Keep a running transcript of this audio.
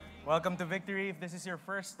Welcome to Victory. If this is your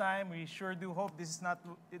first time, we sure do hope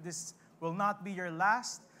this will not be your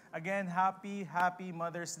last. Again, happy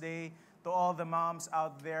Mother's Day to all the moms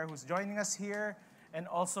out there who's joining us here and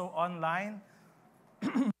also online.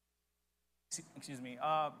 Excuse me.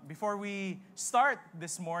 Before we start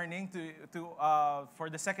this morning for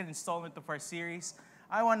the second installment of our series,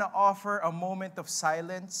 I want to offer a moment of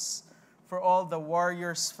silence for all the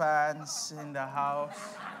Warriors fans in the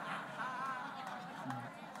house.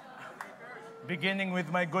 Beginning with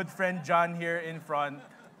my good friend John here in front.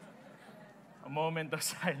 A moment of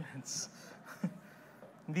silence.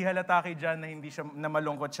 Hindi halata kay John na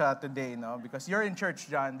malungkot siya today, no? Because you're in church,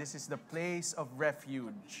 John. This is the place of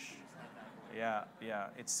refuge. Yeah.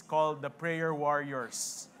 It's called the Prayer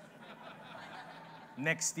Warriors.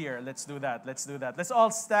 Next year, let's do that. Let's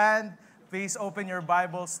all stand. Please open your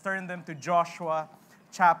Bibles. Turn them to Joshua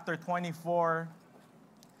chapter 24,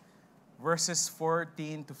 verses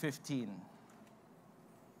 14 to 15.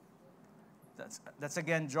 That's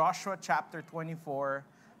again Joshua chapter 24.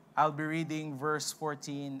 I'll be reading verse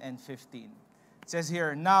 14 and 15. It says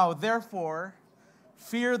here, "Now therefore,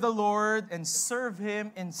 fear the Lord and serve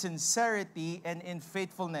Him in sincerity and in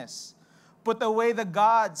faithfulness. Put away the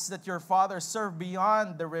gods that your fathers served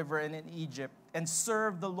beyond the river and in Egypt, and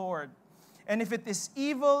serve the Lord. And if it is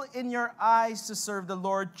evil in your eyes to serve the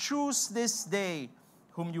Lord, choose this day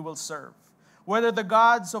whom you will serve. Whether the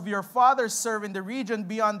gods of your fathers serve in the region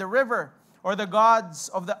beyond the river, or the gods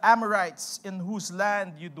of the Amorites in whose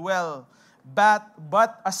land you dwell. But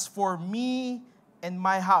as for me and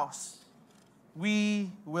my house,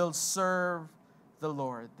 we will serve the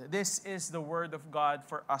Lord." This is the word of God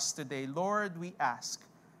for us today. Lord, we ask,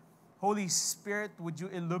 Holy Spirit, would you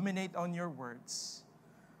illuminate on your words?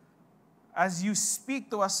 As you speak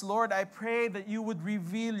to us, Lord, I pray that you would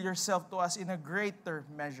reveal yourself to us in a greater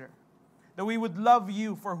measure. That we would love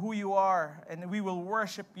you for who you are, and we will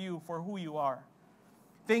worship you for who you are.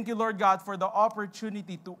 Thank you, Lord God, for the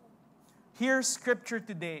opportunity to hear Scripture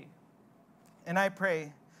today. And I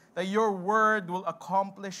pray that your word will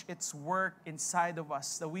accomplish its work inside of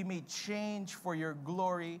us, that we may change for your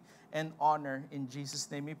glory and honor. In Jesus'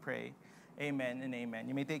 name we pray. Amen and amen.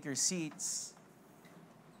 You may take your seats.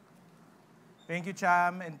 Thank you,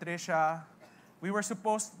 Cham and Trisha. We were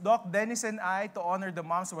supposed, Doc Dennis and I, to honor the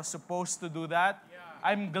moms, was supposed to do that. Yeah.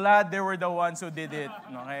 I'm glad they were the ones who did it.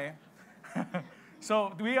 Okay?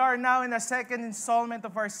 So we are now in the second installment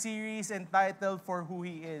of our series entitled For Who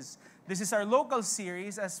He Is. This is our local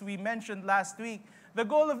series, as we mentioned last week. The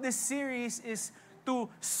goal of this series is to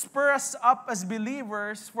spur us up as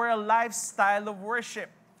believers for a lifestyle of worship.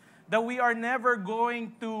 That we are never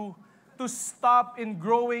going to stop in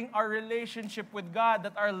growing our relationship with God,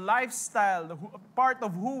 that our lifestyle, part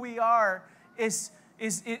of who we are, is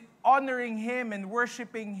honoring Him and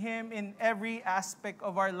worshiping Him in every aspect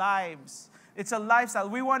of our lives. It's a lifestyle.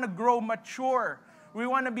 We want to grow mature. We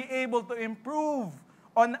want to be able to improve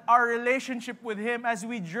on our relationship with Him. As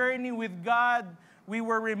we journey with God, we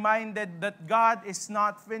were reminded that God is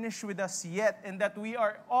not finished with us yet, and that we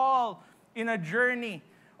are all in a journey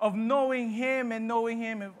of knowing Him and knowing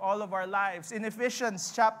Him in all of our lives. In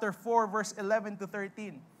Ephesians chapter 4, verse 11 to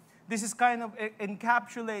 13, this is kind of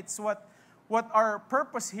encapsulates what our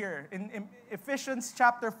purpose here. In Ephesians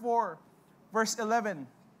chapter 4, verse 11,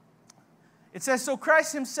 it says, "So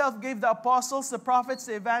Christ Himself gave the apostles, the prophets,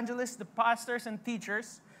 the evangelists, the pastors, and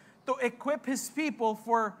teachers to equip His people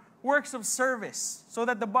for works of service, so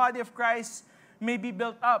that the body of Christ may be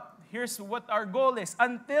built up." Here's what our goal is: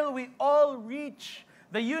 until we all reach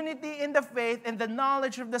the unity in the faith and the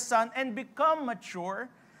knowledge of the Son, and become mature,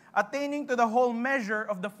 attaining to the whole measure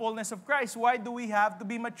of the fullness of Christ. Why do we have to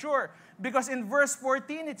be mature? Because in verse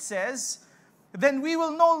 14 it says, "Then we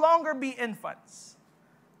will no longer be infants,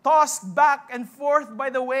 tossed back and forth by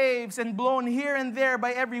the waves and blown here and there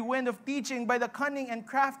by every wind of teaching, by the cunning and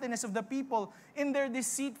craftiness of the people in their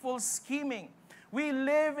deceitful scheming." We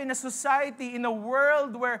live in a society, in a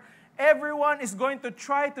world where everyone is going to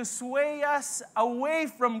try to sway us away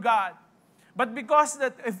from God. But because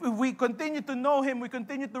that if we continue to know Him, we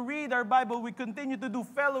continue to read our Bible, we continue to do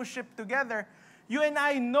fellowship together, you and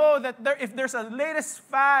I know that if there's a latest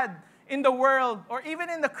fad in the world, or even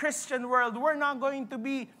in the Christian world, we're not going to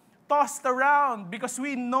be tossed around, because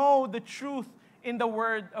we know the truth in the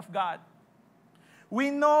Word of God. We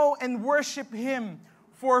know and worship Him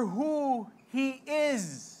for who He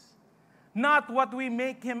is, not what we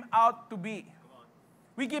make Him out to be.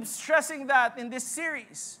 We keep stressing that in this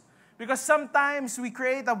series, because sometimes we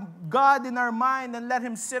create a God in our mind and let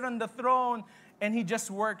Him sit on the throne, and He just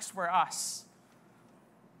works for us.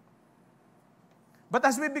 But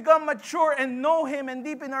as we become mature and know Him and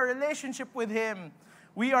deepen our relationship with Him,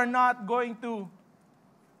 we are not going to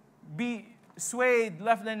be swayed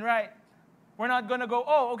left and right. We're not going to go,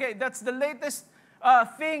 oh, okay, that's the latest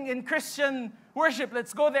thing in Christian worship.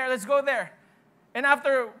 Let's go there, let's go there. And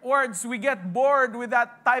afterwards, we get bored with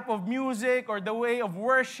that type of music or the way of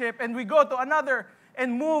worship, and we go to another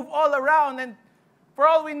and move all around. And for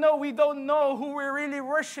all we know, we don't know who we're really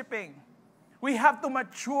worshiping. We have to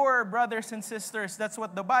mature, brothers and sisters. That's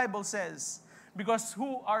what the Bible says. Because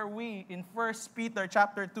who are we? In 1 Peter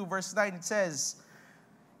chapter 2, verse 9, it says,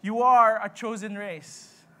 you are a chosen race.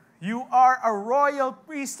 You are a royal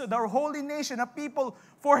priesthood, a holy nation, a people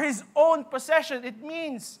for His own possession. It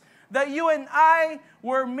means that you and I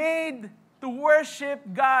were made to worship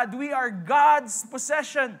God. We are God's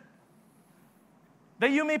possession.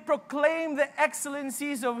 That you may proclaim the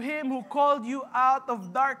excellencies of Him who called you out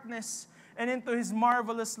of darkness and into His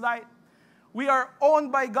marvelous light. We are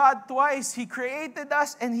owned by God twice. He created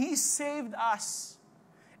us and He saved us.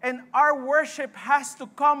 And our worship has to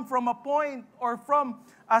come from a point or from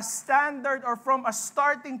a standard or from a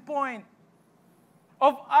starting point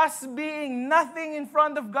of us being nothing in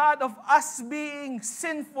front of God, of us being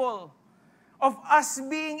sinful, of us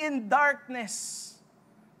being in darkness,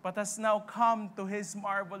 but has now come to His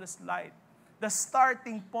marvelous light. The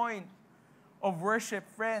starting point of worship,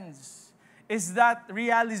 friends, is that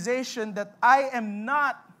realization that I am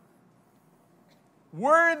not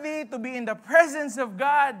worthy to be in the presence of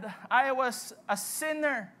God. I was a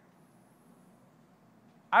sinner.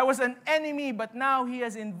 I was an enemy, but now He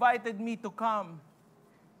has invited me to come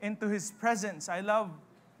into His presence. I love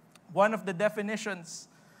one of the definitions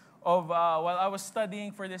of, while I was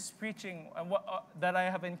studying for this preaching, that I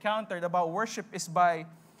have encountered about worship is by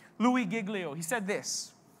Louis Giglio. He said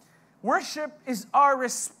this: worship is our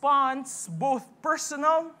response, both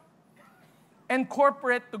personal and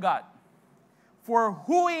corporate, to God for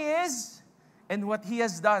who He is and what He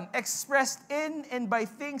has done, expressed in and by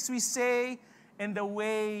things we say and the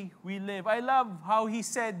way we live. I love how he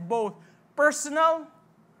said both personal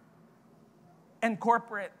and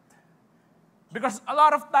corporate. Because a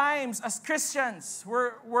lot of times as Christians,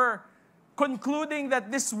 we're concluding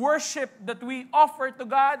that this worship that we offer to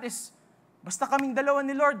God is, basta kaming dalawa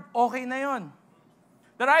ni Lord, okay na yon.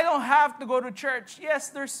 That I don't have to go to church. Yes,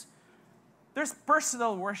 there's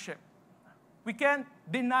personal worship. We can't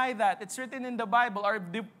deny that. It's written in the Bible. Our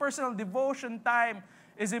personal devotion time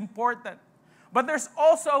is important. But there's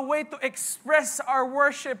also a way to express our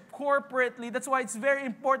worship corporately. That's why it's very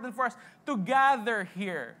important for us to gather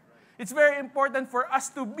here. It's very important for us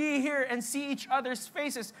to be here and see each other's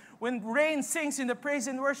faces. When Rain sings in the praise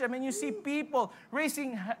and worship and you see people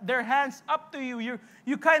raising their hands up to you,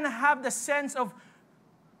 you kind of have the sense of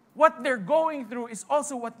what they're going through is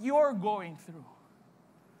also what you're going through.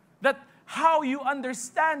 That how you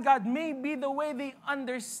understand God may be the way they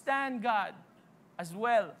understand God as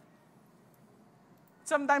well.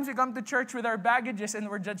 Sometimes we come to church with our baggages and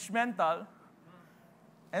we're judgmental.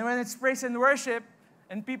 And when it's praise and worship,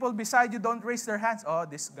 and people beside you don't raise their hands, oh,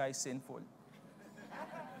 this guy's sinful.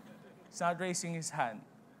 He's not raising his hand.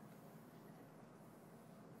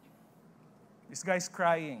 This guy's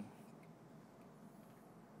crying.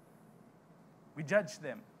 We judge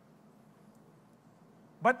them.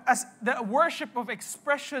 But as the worship of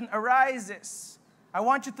expression arises, I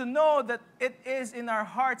want you to know that it is in our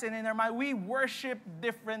hearts and in our mind. We worship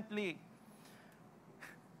differently.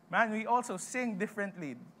 Man, we also sing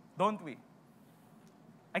differently, don't we?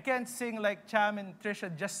 I can't sing like Cham and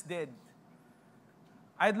Trisha just did.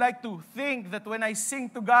 I'd like to think that when I sing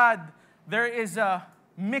to God, there is a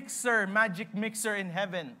mixer, magic mixer in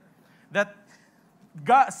heaven. That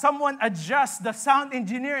God, someone adjusts, the sound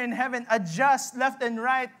engineer in heaven adjusts left and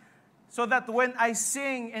right so that when I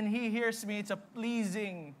sing and He hears me, it's a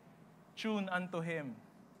pleasing tune unto Him.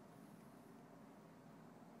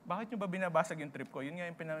 Bakit nyo ba binabasag yung trip ko? Yun nga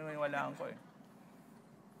yung pinaniniwalaan ko eh.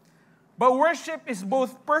 But worship is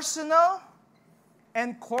both personal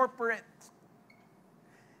and corporate.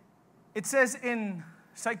 It says in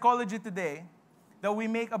Psychology Today that we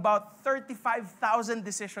make about 35,000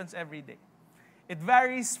 decisions every day. It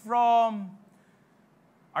varies from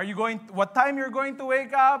what time you're going to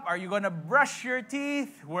wake up? Are you going to brush your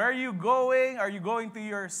teeth? Where are you going? Are you going to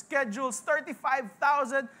your schedules?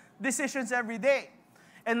 35,000 decisions every day.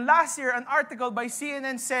 And last year, an article by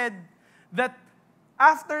CNN said that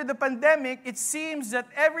after the pandemic, it seems that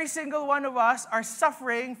every single one of us are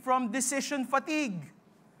suffering from decision fatigue.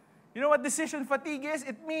 You know what decision fatigue is?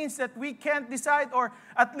 It means that we can't decide, or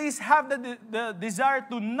at least have the desire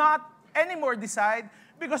to not anymore decide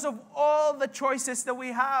because of all the choices that we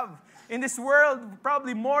have. In this world,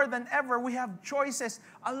 probably more than ever, we have choices,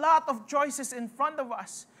 a lot of choices in front of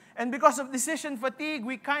us. And because of decision fatigue,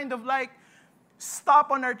 we kind of like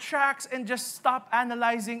stop on our tracks and just stop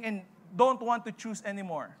analyzing and don't want to choose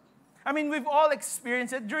anymore. I mean, we've all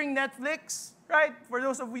experienced it during Netflix, right? For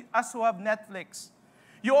those of us who have Netflix.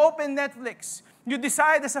 You open Netflix, you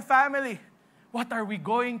decide as a family, what are we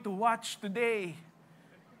going to watch today?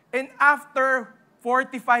 And after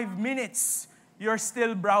 45 minutes, you're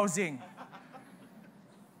still browsing.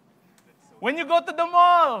 When you go to the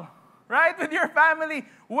mall, right, with your family,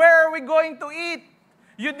 where are we going to eat?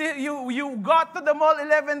 You got to the mall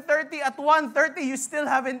 11:30, at 1:30 you still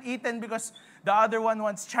haven't eaten because the other one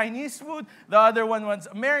wants Chinese food, the other one wants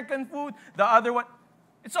American food, the other one...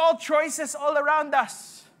 It's all choices all around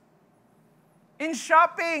us. In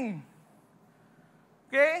shopping,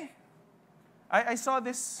 okay? I saw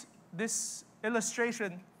this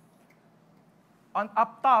illustration. On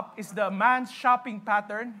up top is the man's shopping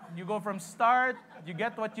pattern. You go from start, you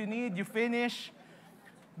get what you need, you finish.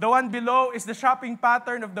 The one below is the shopping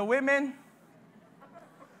pattern of the women.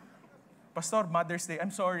 Pastor, Mother's Day,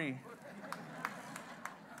 I'm sorry.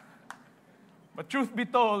 But truth be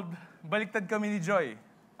told, baliktad kami ni Joy.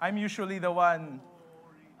 I'm usually the one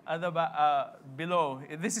below.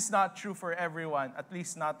 This is not true for everyone, at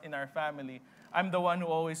least not in our family. I'm the one who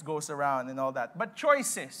always goes around and all that. But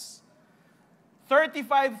choices,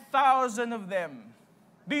 35,000 of them.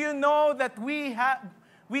 Do you know that we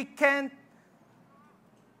can't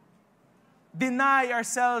deny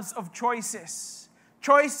ourselves of choices?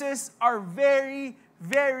 Choices are very,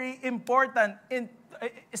 very important,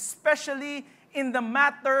 especially in the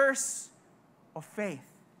matters of faith.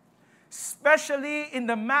 Especially in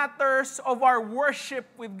the matters of our worship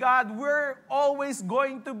with God, we're always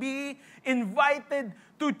going to be invited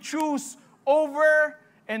to choose over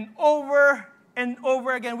and over and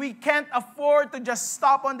over again. We can't afford to just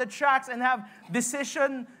stop on the tracks and have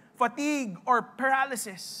decision fatigue or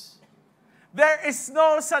paralysis. There is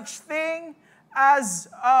no such thing as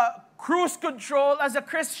cruise control as a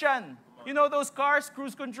Christian. You know those cars,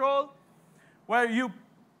 cruise control, where you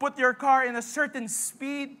put your car in a certain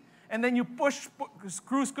speed and then you push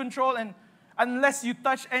cruise control, and unless you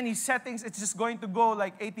touch any settings, it's just going to go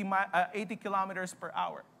like 80 kilometers per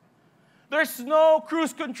hour. There's no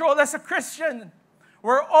cruise control as a Christian.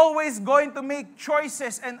 We're always going to make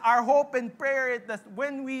choices, and our hope and prayer is that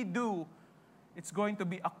when we do, it's going to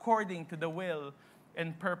be according to the will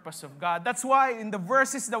and purpose of God. That's why in the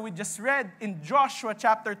verses that we just read in Joshua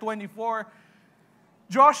chapter 24,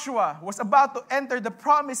 Joshua was about to enter the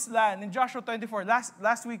promised land. In Joshua 24,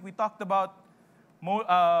 last week we talked about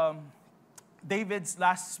David's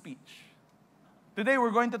last speech. Today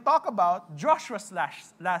we're going to talk about Joshua's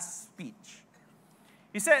last speech.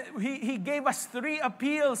 He said he gave us 3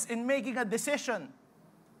 appeals in making a decision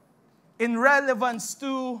in relevance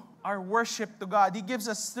to our worship to God. He gives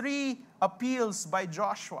us 3 appeals by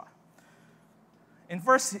Joshua.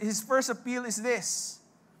 His first appeal is this: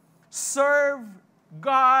 serve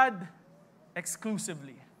God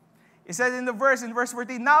exclusively. He said in verse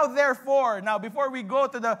 14, now before we go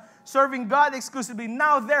to the serving God exclusively,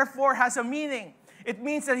 now therefore has a meaning. It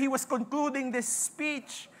means that he was concluding this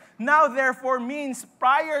speech. Now therefore means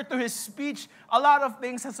prior to his speech, a lot of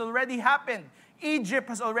things has already happened. Egypt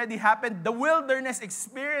has already happened. The wilderness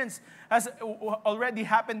experience has already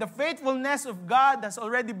happened. The faithfulness of God has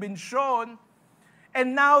already been shown.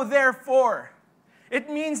 And now therefore, it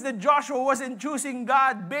means that Joshua wasn't choosing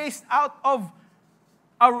God based out of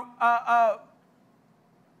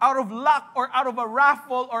luck or out of a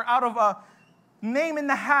raffle or out of a name in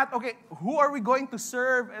the hat. Okay, who are we going to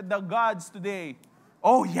serve the gods today?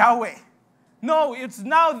 Oh, Yahweh. No, it's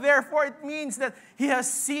now therefore. It means that he has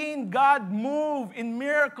seen God move in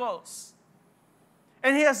miracles.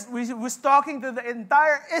 And he was talking to the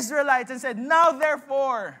entire Israelites and said, now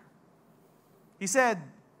therefore, he said,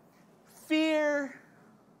 fear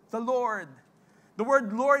the Lord. The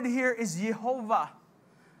word Lord here is Jehovah.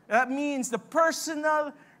 That means the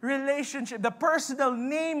personal relationship, the personal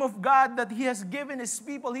name of God that he has given his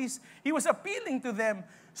people. He was appealing to them.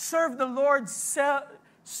 Serve the Lord,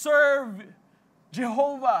 serve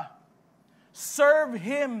Jehovah. Serve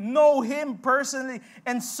him, know him personally,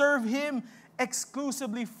 and serve him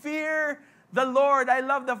exclusively. Fear the Lord. I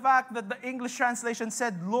love the fact that the English translation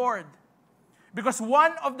said Lord. Because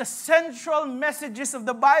one of the central messages of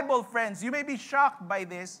the Bible, friends, you may be shocked by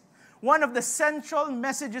this, one of the central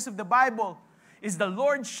messages of the Bible is the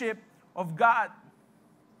lordship of God.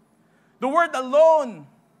 The word alone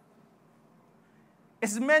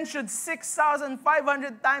is mentioned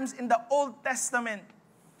 6,500 times in the Old Testament.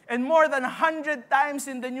 And more than 100 times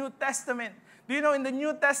in the New Testament. Do you know in the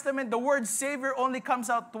New Testament, the word Savior only comes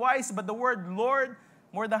out twice, but the word Lord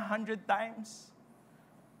more than 100 times?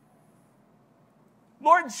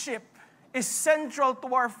 Lordship is central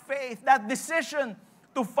to our faith. That decision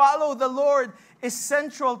to follow the Lord is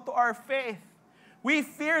central to our faith. We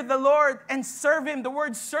fear the Lord and serve Him. The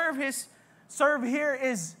word serve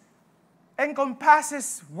here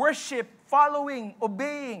encompasses worship, following,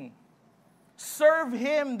 obeying. Serve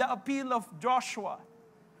Him, the appeal of Joshua.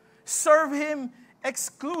 Serve Him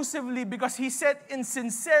exclusively, because he said in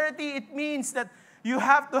sincerity, it means that you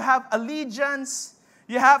have to have allegiance,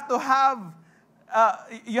 you have to have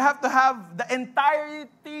the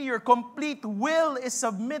entirety, your complete will is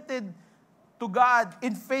submitted to God.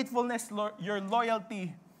 In faithfulness, your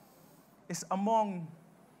loyalty is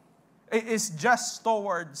just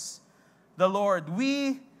towards the Lord.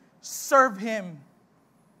 We serve Him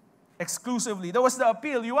exclusively. That was the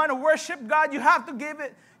appeal. You want to worship God, you have to give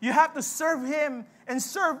it. You have to serve Him and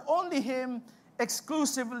serve only Him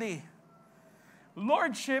exclusively.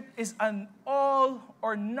 Lordship is an all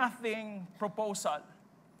or nothing proposal.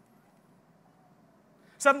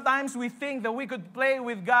 Sometimes we think that we could play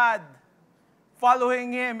with God,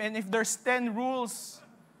 following Him, and if there's 10 rules,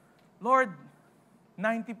 Lord,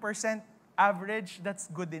 90% average, that's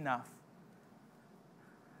good enough.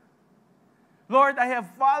 Lord, I have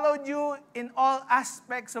followed you in all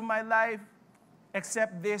aspects of my life,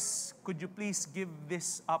 except this. Could you please give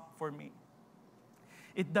this up for me?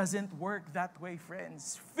 It doesn't work that way,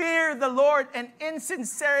 friends. Fear the Lord, and in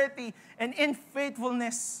sincerity and in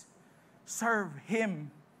faithfulness, serve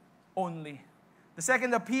Him only. The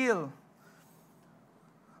second appeal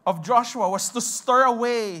of Joshua was to stir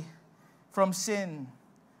away from sin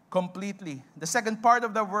completely. The second part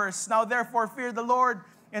of the verse, now therefore fear the Lord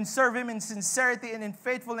and serve Him in sincerity and in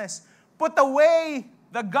faithfulness. Put away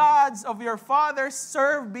the gods of your fathers,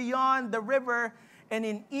 served beyond the river and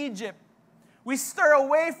in Egypt. We stir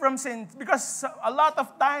away from sin because a lot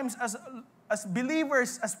of times as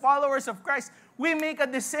believers, as followers of Christ, we make a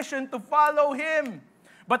decision to follow Him.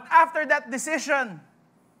 But after that decision,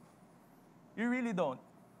 you really don't.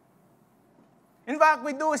 In fact,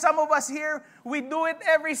 some of us here, we do it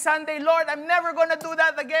every Sunday. Lord, I'm never going to do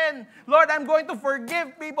that again. Lord, I'm going to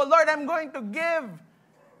forgive people. Lord, I'm going to give.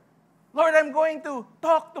 Lord, I'm going to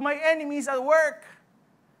talk to my enemies at work.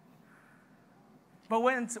 But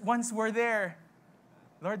once we're there,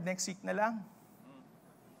 Lord, next week na lang.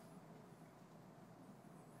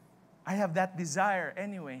 I have that desire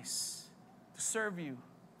anyways to serve you.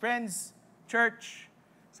 Friends, church,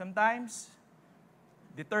 sometimes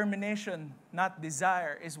determination, not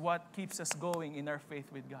desire, is what keeps us going in our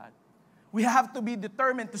faith with God. We have to be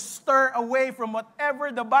determined to stir away from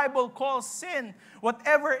whatever the Bible calls sin,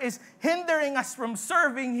 whatever is hindering us from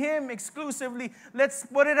serving Him exclusively. Let's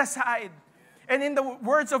put it aside. And in the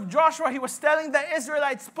words of Joshua, he was telling the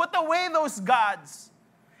Israelites, put away those gods.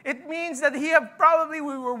 It means that we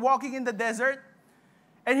were walking in the desert,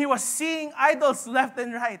 and he was seeing idols left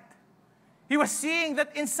and right. He was seeing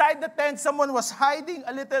that inside the tent, someone was hiding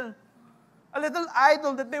a little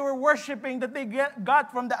idol that they were worshiping, that they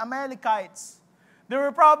got from the Amalekites. They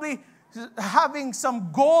were probably having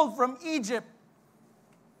some gold from Egypt.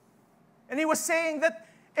 And he was saying that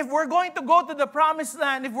if we're going to go to the promised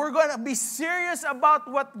land, if we're going to be serious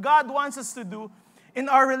about what God wants us to do in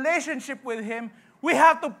our relationship with Him, we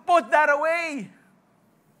have to put that away.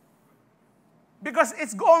 Because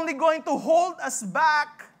it's only going to hold us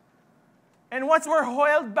back. And once we're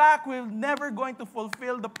held back, we're never going to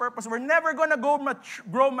fulfill the purpose. We're never going to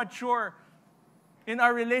grow mature in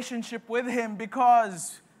our relationship with Him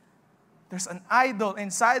because there's an idol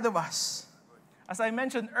inside of us. As I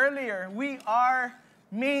mentioned earlier, we are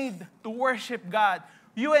made to worship God.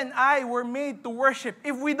 You and I were made to worship.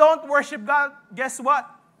 If we don't worship God, guess what?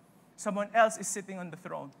 Someone else is sitting on the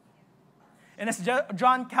throne. And as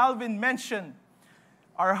John Calvin mentioned,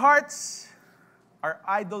 our hearts are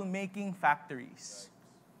idol-making factories.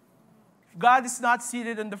 If God is not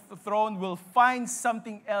seated on the throne, we'll find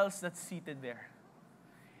something else that's seated there.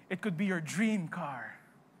 It could be your dream car.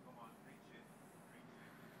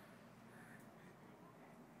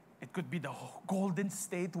 It could be the Golden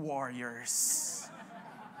State Warriors.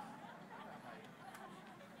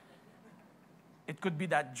 It could be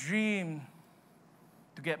that dream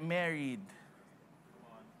to get married.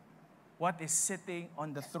 What is sitting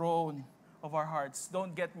on the throne of our hearts?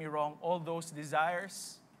 Don't get me wrong, all those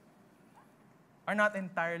desires are not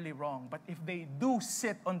entirely wrong. But if they do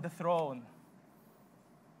sit on the throne,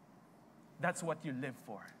 that's what you live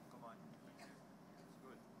for.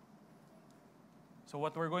 So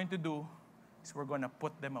what we're going to do, is we're going to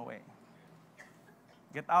put them away.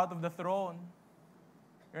 Get out of the throne.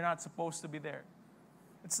 You're not supposed to be there.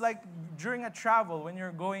 It's like during a travel, when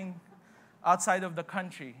you're going outside of the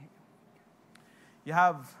country, you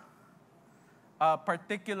have a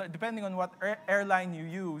particular, depending on what airline you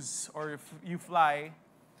use or if you fly,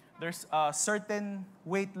 there's a certain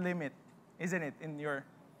weight limit, isn't it, in your,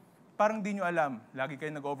 parang di nyo alam, lagi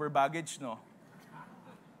kayo nag-over baggage, no?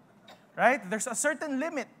 Right? There's a certain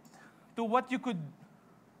limit to what you could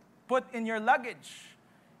put in your luggage.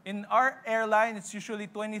 In our airline, it's usually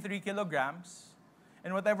 23 kilograms.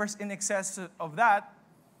 And whatever's in excess of that,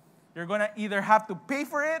 you're going to either have to pay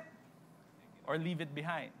for it or leave it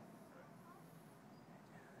behind.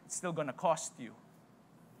 It's still going to cost you.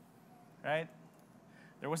 Right?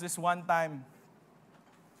 There was this one time,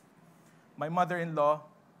 my mother-in-law,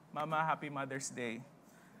 Mama, happy Mother's Day.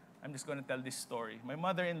 I'm just going to tell this story. My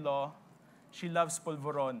mother-in-law, she loves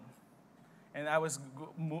polvoron. And I was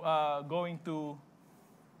going to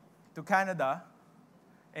Canada,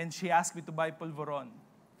 and she asked me to buy polvoron.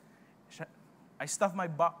 I stuffed my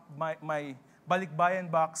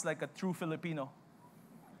balikbayan box like a true Filipino.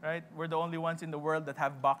 Right? We're the only ones in the world that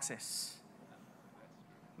have boxes.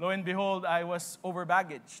 Lo and behold, I was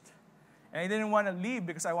over-baggaged. And I didn't want to leave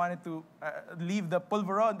because I wanted to leave the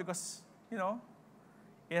polvoron because, you know,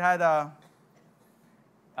 it had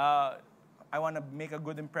I want to make a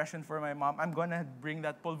good impression for my mom. I'm going to bring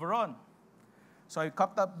that polvoron. So I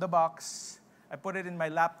cupped up the box. I put it in my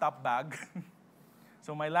laptop bag.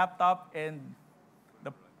 So my laptop and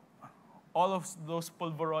all of those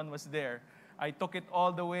polvoron was there. I took it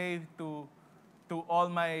all the way to all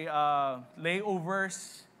my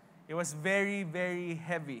layovers. It was very, very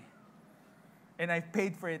heavy. And I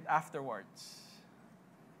paid for it afterwards.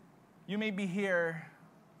 You may be here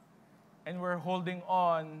and we're holding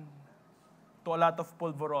on to a lot of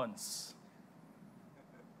polvorons.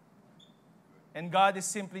 And God is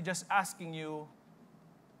simply just asking you,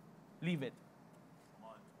 leave it.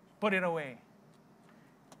 Put it away.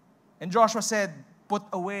 And Joshua said, put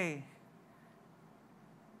away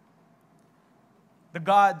the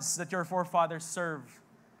gods that your forefathers served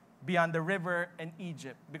beyond the river and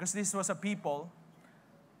Egypt. Because this was a people,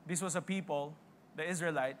 the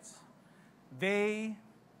Israelites, they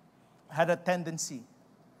had a tendency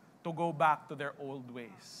to go back to their old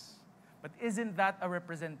ways. But isn't that a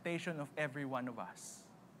representation of every one of us?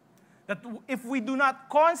 That if we do not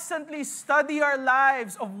constantly study our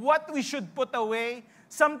lives of what we should put away,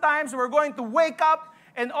 sometimes we're going to wake up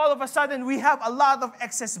and all of a sudden we have a lot of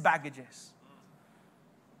excess baggages.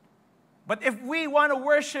 But if we want to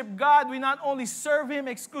worship God, we not only serve Him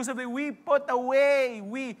exclusively, we put away,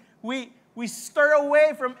 we stir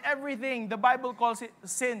away from everything the Bible calls it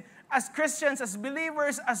sin. As Christians, as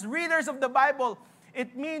believers, as readers of the Bible,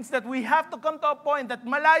 it means that we have to come to a point that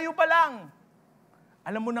malayo pa lang,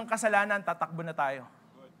 alam mo ng kasalanan, tatakbo na tayo.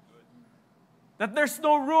 Good. That there's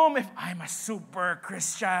no room if I'm a super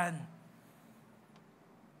Christian.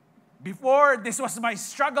 Before, this was my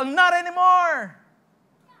struggle, not anymore.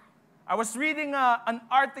 I was reading an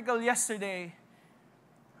article yesterday.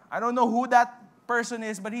 I don't know who that person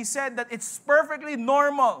is, but he said that it's perfectly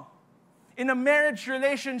normal in a marriage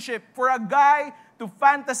relationship for a guy to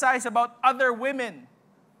fantasize about other women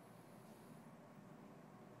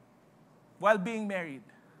while being married.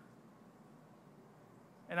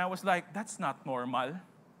 And I was like, that's not normal.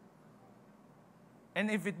 And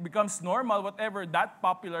if it becomes normal, whatever that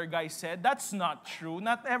popular guy said, that's not true.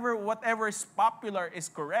 Not ever whatever is popular is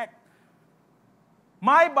correct.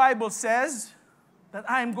 My Bible says that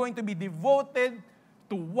I am going to be devoted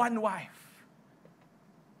to one wife.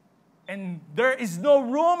 And there is no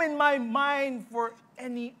room in my mind for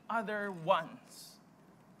any other ones.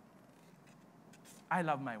 I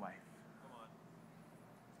love my wife.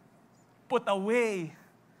 Put away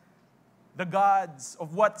the gods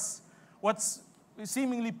of what's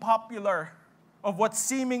seemingly popular, of what's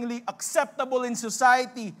seemingly acceptable in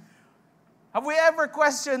society. Have we ever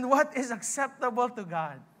questioned what is acceptable to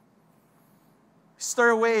God? Stir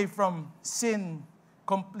away from sin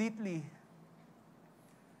completely.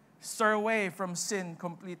 Stir away from sin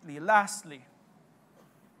completely. Lastly,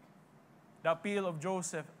 the appeal of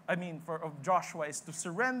Joshua is to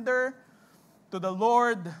surrender to the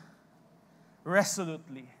Lord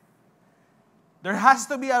resolutely. There has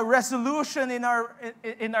to be a resolution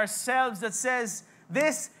in ourselves that says,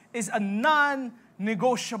 this is a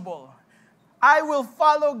non-negotiable. I will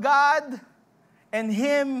follow God and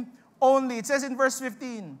Him only. It says in verse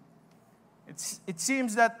 15, it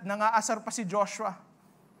seems that nangaasar pa si Joshua.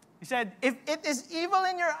 He said, if it is evil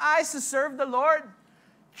in your eyes to serve the Lord,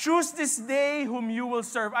 Choose this day whom you will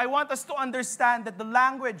serve. I want us to understand that the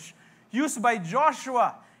language used by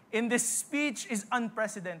Joshua in this speech is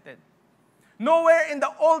unprecedented. Nowhere in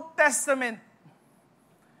the Old Testament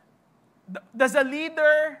does a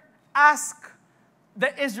leader ask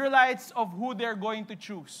the Israelites of who they're going to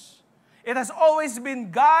choose. It has always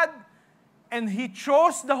been God, and He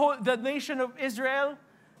chose the nation of Israel,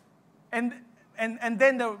 and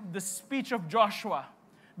then the speech of Joshua.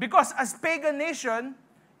 Because as pagan nation,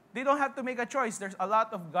 they don't have to make a choice. There's a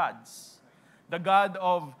lot of gods. The God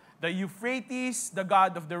of the Euphrates, the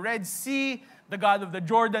God of the Red Sea, the God of the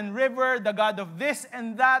Jordan River, the God of this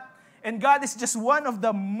and that. And God is just one of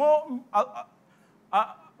the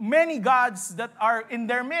many gods that are in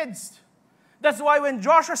their midst. That's why when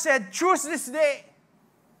Joshua said, choose this day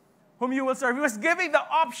whom you will serve, he was giving the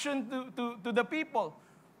option to the people.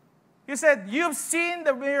 He said, you've seen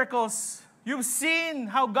the miracles. You've seen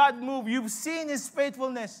how God moved. You've seen His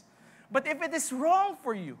faithfulness. But if it is wrong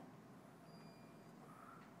for you,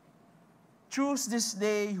 choose this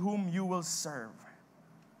day whom you will serve.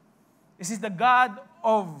 Is it the God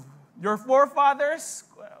of your forefathers?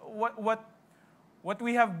 What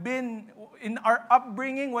we have been in our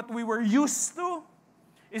upbringing, what we were used to?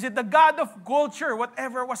 Is it the God of culture,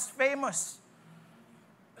 whatever was famous?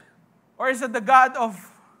 Or is it the God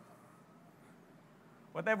of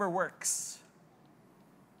whatever works?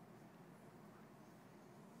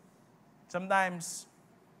 Sometimes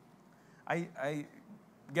I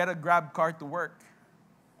get a Grab car to work.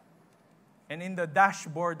 And in the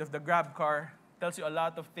dashboard of the Grab car, tells you a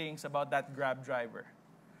lot of things about that Grab driver.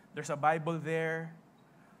 There's a Bible there,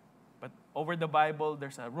 but over the Bible,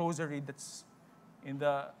 there's a rosary that's in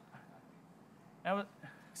the...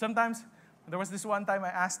 Sometimes, there was this one time I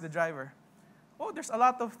asked the driver, oh, there's a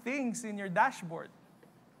lot of things in your dashboard.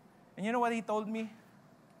 And you know what he told me?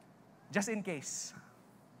 Just in case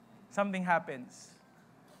something happens.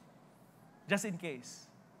 Just in case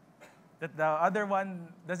that the other one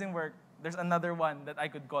doesn't work, there's another one that I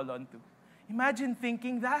could call on to. Imagine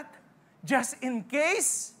thinking that. Just in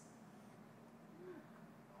case.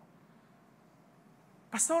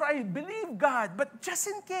 Pastor, I believe God, but just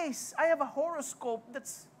in case, I have a horoscope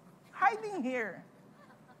that's hiding here.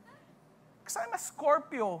 Because I'm a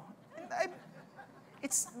Scorpio. And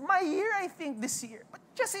it's my year, I think, this year. But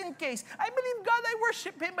just in case. I believe God, I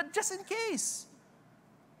worship Him, but just in case.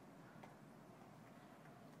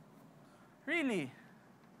 Really?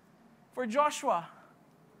 For Joshua,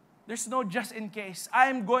 there's no just in case. I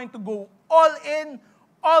am going to go all in,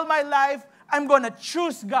 all my life. I'm going to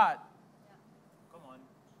choose God. Come on.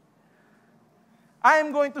 I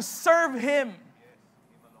am going to serve Him.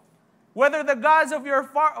 Whether the gods of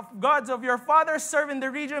your fathers serve in the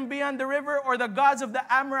region beyond the river, or the gods of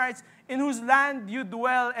the Amorites in whose land you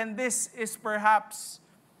dwell, and this is perhaps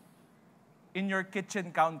in your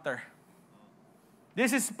kitchen counter.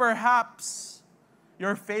 This is perhaps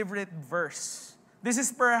your favorite verse. This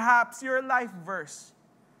is perhaps your life verse.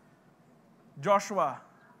 Joshua,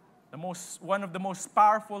 one of the most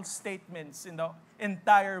powerful statements in the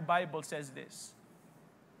entire Bible says this.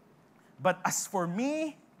 But as for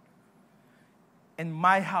me and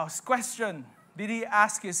my house. Question, did he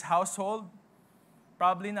ask his household?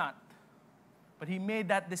 Probably not. But he made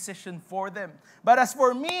that decision for them. But as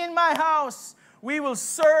for me and my house, we will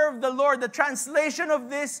serve the Lord. The translation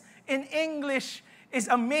of this in English is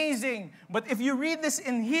amazing. But if you read this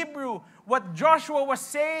in Hebrew, what Joshua was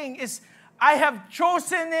saying is, I have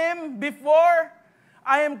chosen him before.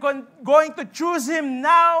 I am going to choose him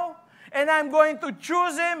now. And I'm going to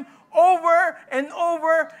choose him over and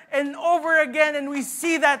over and over again. And we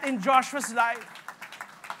see that in Joshua's life.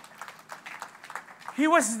 He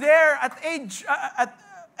was there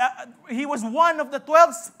he was one of the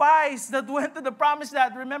 12 spies that went to the promised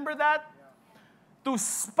land. Remember that? Yeah. To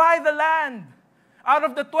spy the land. Out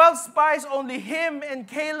of the 12 spies, only him and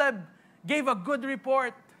Caleb gave a good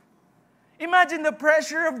report. Imagine the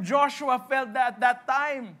pressure of Joshua felt at that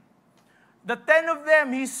time. The 10 of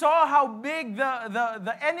them, he saw how big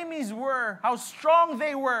the enemies were, how strong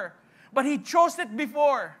they were. But he chose it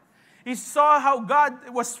before. He saw how God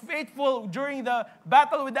was faithful during the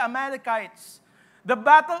battle with the Amalekites. The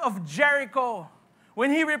battle of Jericho.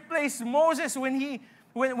 When he replaced Moses, when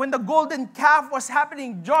the golden calf was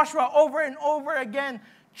happening, Joshua over and over again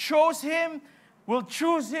chose him, will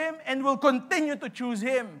choose him, and will continue to choose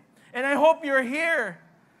him. And I hope you're here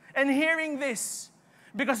and hearing this.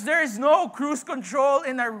 Because there is no cruise control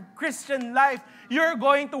in our Christian life. You're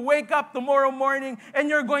going to wake up tomorrow morning and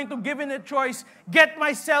you're going to give it a choice. Get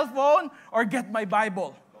my cell phone or get my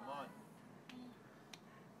Bible.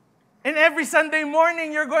 And every Sunday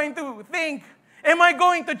morning you're going to think, Am I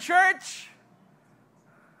going to church?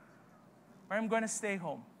 Or I'm going to stay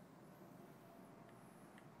home?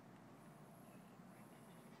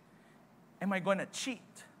 Am I going to cheat?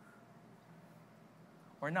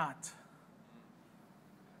 Or not?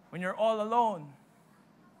 When you're all alone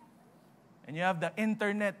and you have the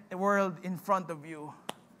internet world in front of you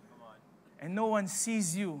and no one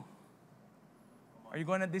sees you, are you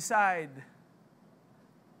going to decide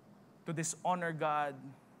to dishonor God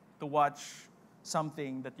to watch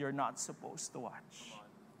something that you're not supposed to watch?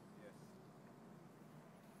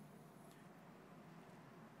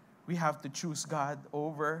 We have to choose God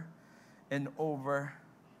over and over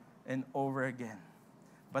and over again.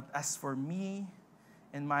 But as for me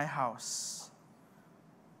and my house,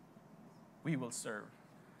 we will serve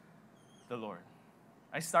the Lord.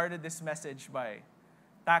 I started this message by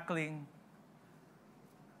tackling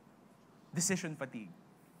decision fatigue.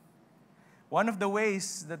 One of the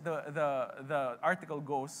ways that the article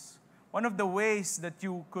goes, one of the ways that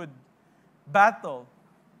you could battle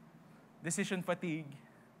decision fatigue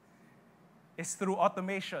is through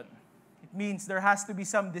automation. It means there has to be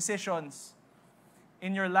some decisions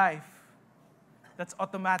in your life that's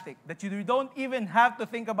automatic, that you don't even have to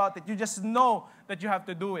think about it. You just know that you have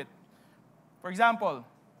to do it. For example,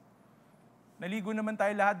 naligo naman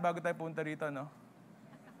tayo lahat bago tayo punta rito, no?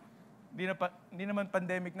 Hindi naman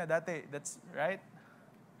pandemic na dati. That's right.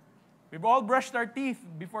 We've all brushed our teeth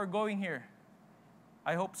before going here.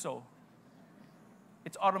 I hope so.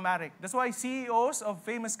 It's automatic. That's why CEOs of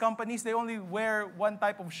famous companies, they only wear one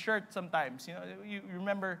type of shirt sometimes. You know, you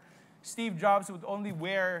remember Steve Jobs would only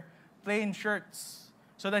wear plain shirts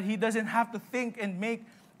so that he doesn't have to think and make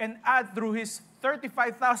and add through his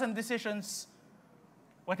 35,000 decisions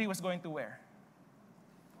what he was going to wear.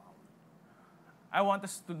 I want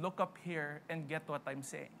us to look up here and get what I'm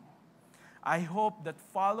saying. I hope that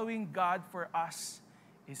following God for us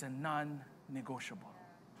is a non-negotiable.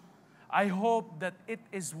 I hope that it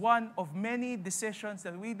is one of many decisions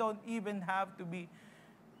that we don't even have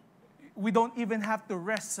to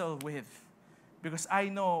wrestle with, because I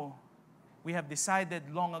know we have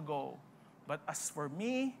decided long ago, but as for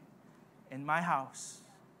me and my house,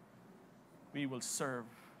 we will serve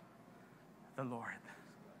the Lord.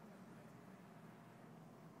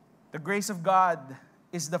 The grace of God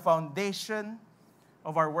is the foundation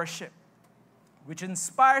of our worship, which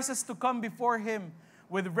inspires us to come before Him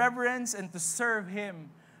with reverence and to serve Him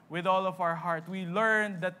with all of our heart. We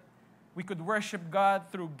learned that we could worship God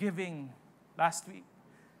through giving last week.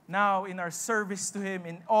 Now, in our service to Him,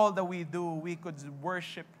 in all that we do, we could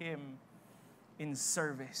worship Him in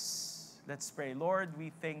service. Let's pray. Lord,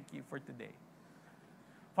 we thank You for today.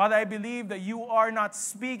 Father, I believe that You are not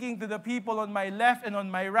speaking to the people on my left and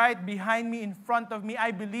on my right, behind me, in front of me.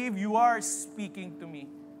 I believe You are speaking to me.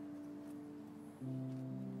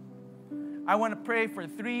 I want to pray for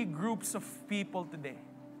 3 groups of people today.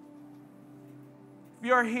 If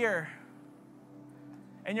you're here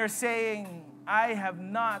and you're saying, I have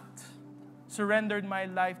not surrendered my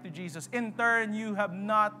life to Jesus. In turn, you have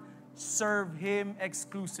not served Him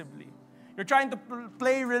exclusively. You're trying to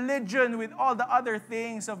play religion with all the other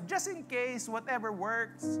things of just in case, whatever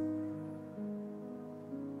works.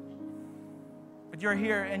 But you're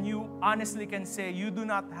here and you honestly can say you do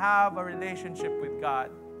not have a relationship with God.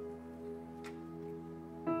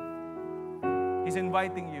 He's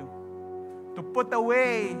inviting you to put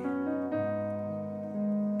away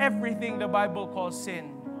everything the Bible calls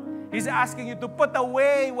sin. He's asking you to put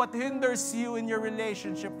away what hinders you in your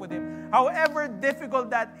relationship with Him. However difficult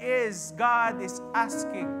that is, God is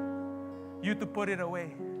asking you to put it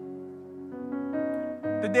away.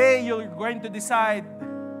 Today, you're going to decide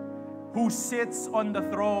who sits on the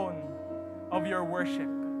throne of your worship.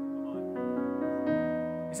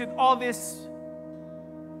 Is it all these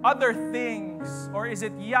other things? Or is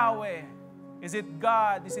it Yahweh? Is it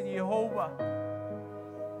God? Is it Jehovah?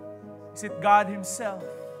 Is it God Himself?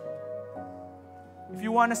 If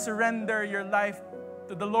you want to surrender your life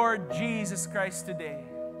to the Lord Jesus Christ today,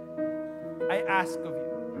 I ask of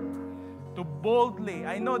you to boldly,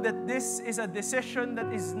 I know that this is a decision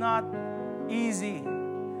that is not easy.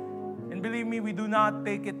 And believe me, we do not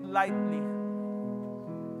take it lightly.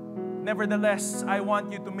 Nevertheless, I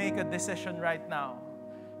want you to make a decision right now.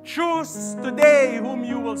 Choose today whom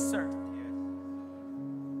you will serve.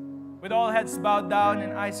 With all heads bowed down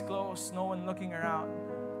and eyes closed, no one looking around.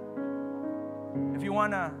 If you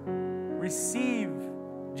want to receive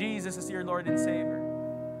Jesus as your Lord and Savior,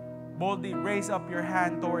 boldly raise up your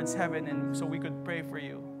hand towards heaven and so we could pray for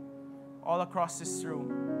you. All across this room,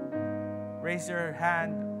 raise your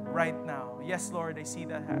hand right now. Yes, Lord, I see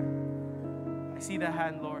that hand. I see that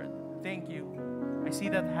hand, Lord. Thank you. I see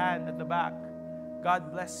that hand at the back.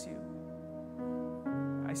 God bless you.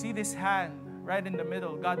 I see this hand right in the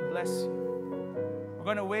middle. God bless you. We're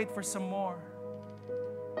going to wait for some more.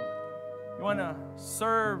 You want to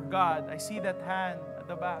serve God. I see that hand at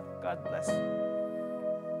the back. God bless you.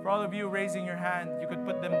 For all of you raising your hand, you could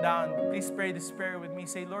put them down. Please pray this prayer with me.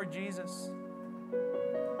 Say, Lord Jesus,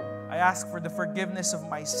 I ask for the forgiveness of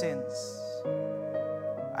my sins.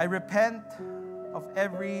 I repent of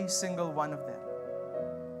every single one of them.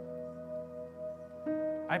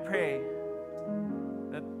 I pray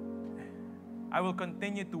that I will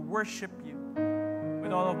continue to worship you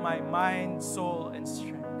with all of my mind, soul, and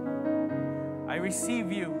strength. I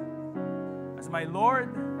receive you as my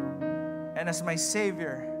Lord and as my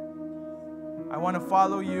Savior. I want to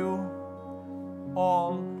follow you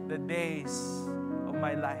all the days of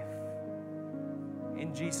my life.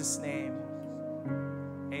 In Jesus' name,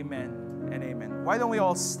 amen and amen. Why don't we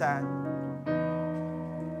all stand?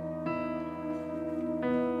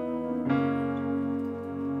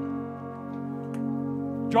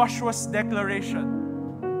 Joshua's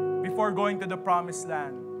declaration before going to the promised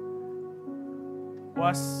land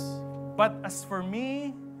was, but as for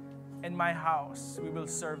me and my house, we will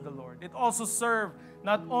serve the Lord. It also served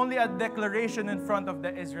not only a declaration in front of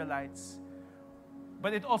the Israelites,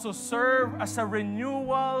 but it also served as a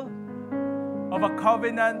renewal of a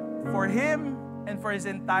covenant for him and for his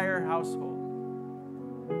entire household.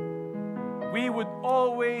 We would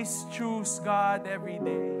always choose God every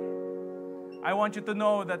day. I want you to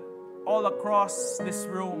know that all across this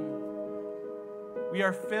room, we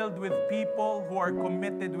are filled with people who are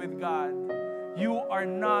committed with God. You are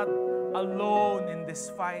not alone in this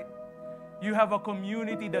fight. You have a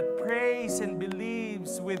community that prays and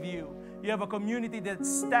believes with you. You have a community that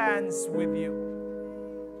stands with you.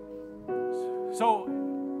 So,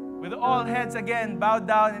 with all heads again bowed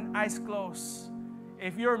down and eyes closed,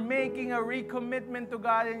 if you're making a recommitment to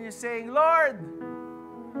God and you're saying, Lord,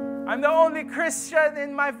 I'm the only Christian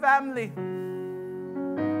in my family.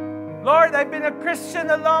 Lord, I've been a Christian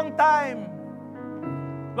a long time.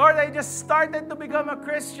 Lord, I just started to become a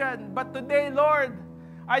Christian. But today, Lord,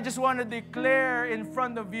 I just want to declare in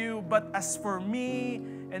front of you, but as for me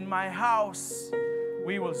and my house,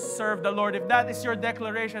 we will serve the Lord. If that is your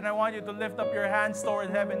declaration, I want you to lift up your hands toward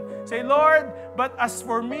heaven. Say, Lord, but as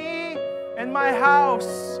for me and my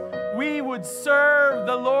house, we would serve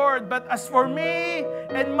the Lord. But as for me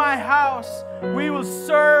and my house, we will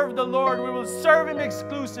serve the Lord. We will serve Him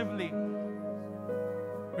exclusively.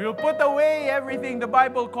 We will put away everything the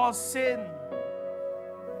Bible calls sin.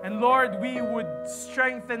 And Lord, we would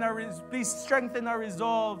please strengthen our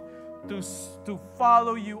resolve to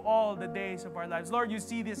follow you all the days of our lives. Lord, you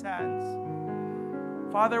see these hands.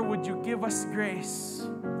 Father, would you give us grace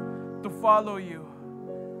to follow you?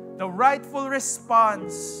 The rightful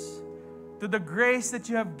response to the grace that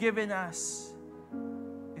you have given us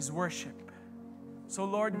is worship. So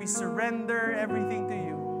Lord, we surrender everything to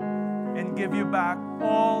you and give you back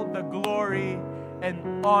all the glory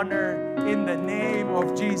and honor. In the name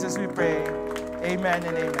of Jesus we pray. Amen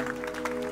and amen.